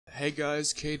Hey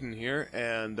guys, Cadin here,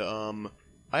 and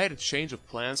I had a change of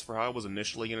plans for how I was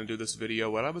initially going to do this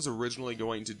video. What I was originally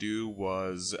going to do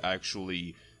was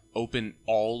actually open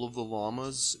all of the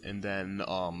llamas and then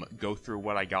go through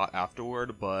what I got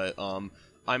afterward, but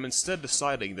I'm instead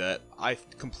deciding that I've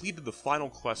completed the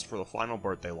final quest for the final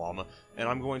birthday llama, and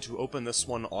I'm going to open this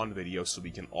one on video so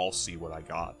we can all see what I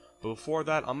got. But before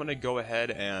that, I'm going to go ahead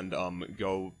and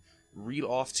go read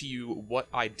off to you what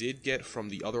I did get from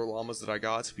the other llamas that I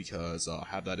got, because I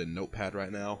have that in Notepad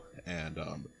right now, and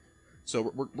so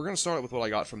we're going to start with what I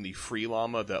got from the free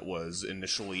llama that was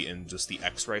initially in just the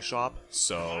X-ray shop.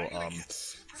 So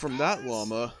from that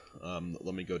llama,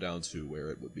 let me go down to where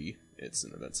it would be. It's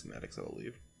in event schematics, I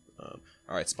believe.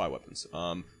 Alright, spy weapons.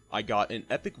 I got an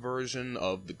epic version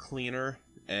of the cleaner,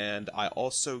 and I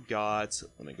also got,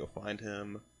 let me go find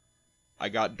him, I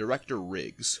got Director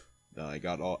Riggs. I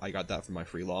got that from my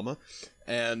free llama,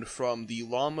 and from the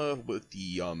llama with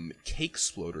the cake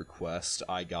exploder quest,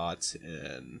 I got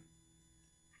an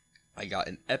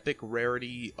epic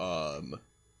rarity. Hold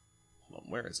on,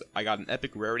 where is it? I got an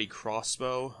epic rarity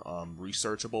crossbow,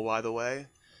 researchable by the way,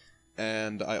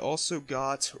 and I also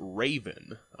got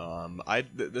Raven.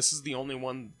 This is the only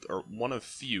one, or one of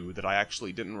few, that I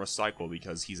actually didn't recycle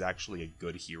because he's actually a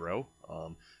good hero.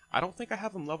 I don't think I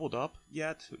have him leveled up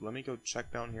yet. Let me go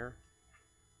check down here.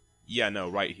 Yeah, no,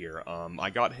 right here. I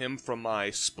got him from my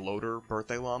Sploder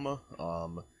birthday llama.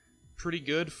 Pretty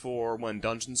good for when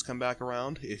dungeons come back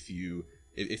around. If you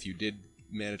did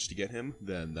manage to get him,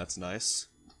 then that's nice.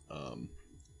 And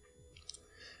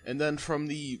then from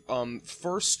the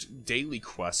first daily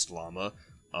quest llama,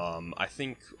 I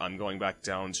think I'm going back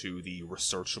down to the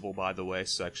researchable by the way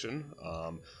section.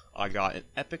 I got an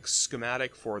epic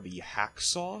schematic for the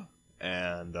hacksaw,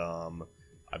 and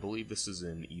I believe this is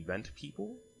an event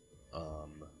people.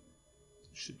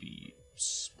 Should be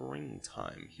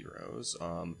springtime heroes.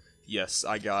 Yes,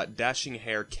 I got Dashing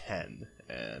Hair Ken,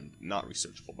 and not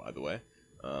researchable by the way.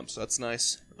 So that's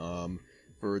nice.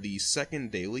 For the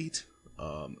second daily,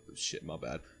 shit, my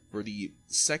bad. For the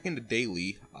second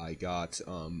daily, I got,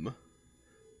 hold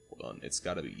on, it's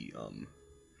gotta be,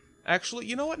 actually,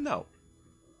 you know what, no.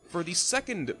 For the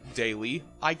second daily,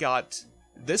 I got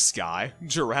this guy,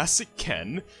 Jurassic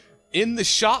Ken, in the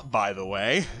shop, by the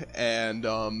way, and,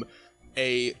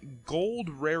 a gold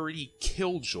rarity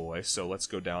Killjoy, so let's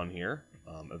go down here,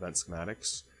 event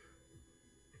schematics.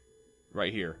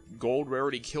 Right here, gold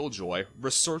rarity Killjoy,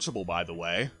 researchable, by the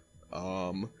way.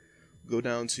 Go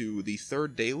down to the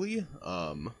third daily,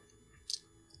 let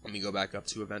me go back up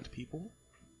to event people.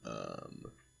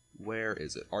 Where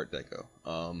is it? Art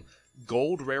Deco.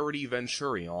 Gold rarity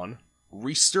Venturion,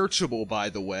 researchable by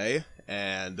the way,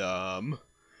 and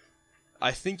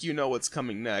I think you know what's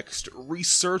coming next.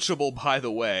 Researchable by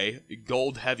the way,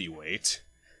 gold heavyweight.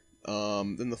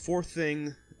 Then the fourth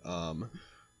thing,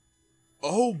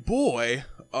 oh boy,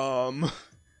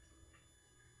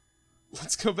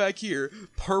 let's go back here.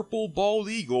 Purple bald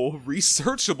eagle,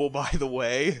 researchable by the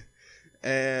way,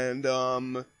 and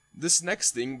this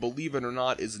next thing, believe it or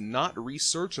not, is not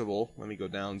researchable. Let me go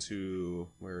down to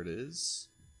where it is.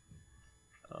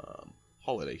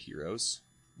 Holiday Heroes.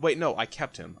 Wait, no, I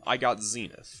kept him. I got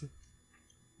Zenith.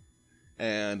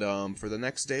 And, for the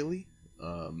next daily,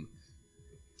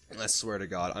 I swear to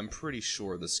God, I'm pretty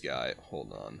sure this guy,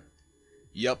 hold on.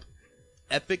 Yep.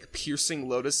 Epic Piercing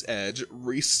Lotus Edge,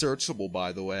 researchable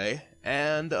by the way.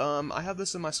 And, I have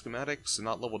this in my schematics,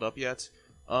 not leveled up yet.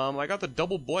 I got the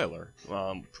double boiler.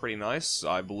 Pretty nice.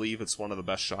 I believe it's one of the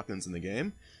best shotguns in the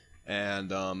game.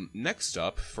 And, next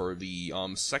up, for the,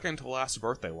 second to last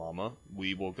birthday llama,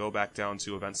 we will go back down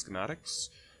to event schematics.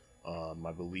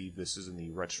 I believe this is in the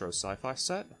retro sci-fi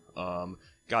set.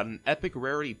 Got an epic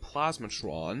rarity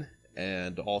Plasmatron,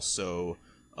 and also,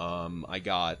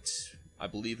 I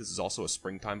believe this is also a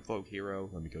springtime folk hero.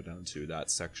 Let me go down to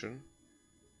that section.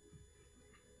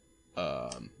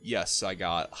 Yes, I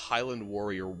got Highland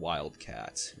Warrior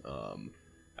Wildcat.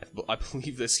 I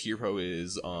believe this hero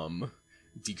is,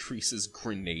 decreases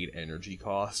grenade energy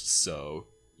costs, so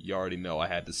you already know I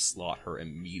had to slot her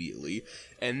immediately.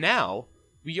 And now,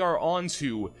 we are on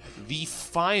to the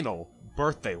final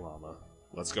birthday llama.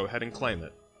 Let's go ahead and claim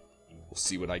it. We'll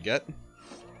see what I get.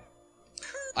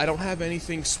 I don't have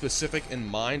anything specific in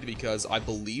mind because I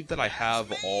believe that I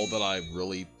have all that I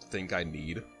really think I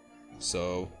need.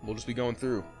 So, we'll just be going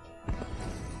through.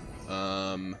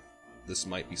 This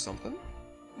might be something.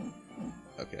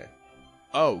 Okay.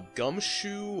 Oh,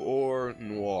 Gumshoe or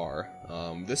Noir.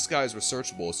 This guy's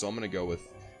researchable, so I'm gonna go with...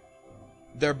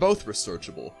 They're both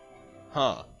researchable.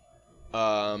 Huh.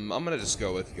 I'm gonna just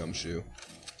go with Gumshoe.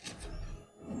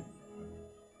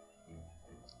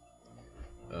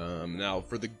 Now,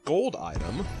 for the gold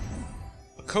item,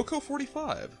 a Coco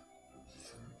 45.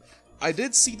 I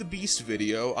did see the Beast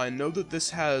video. I know that this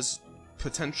has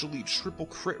potentially triple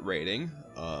crit rating.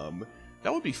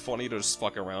 That would be funny to just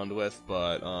fuck around with,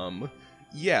 but,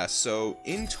 yeah, so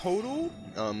in total,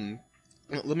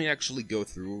 let me actually go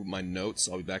through my notes.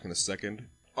 I'll be back in a second.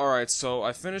 Alright, so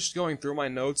I finished going through my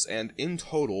notes, and in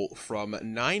total, from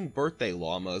 9 birthday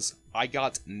llamas, I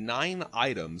got 9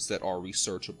 items that are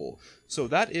researchable. So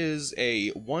that is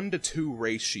a 1-to-2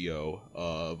 ratio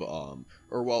of,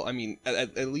 or well, I mean,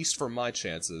 at least for my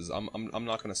chances. I'm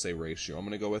not gonna say ratio. I'm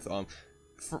gonna go with,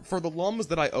 for the llamas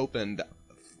that I opened,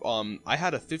 I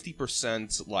had a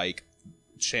 50%, like,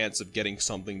 chance of getting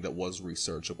something that was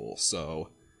researchable, so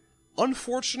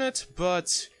unfortunate,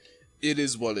 but it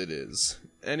is what it is.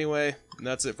 Anyway,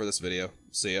 that's it for this video.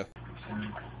 See ya.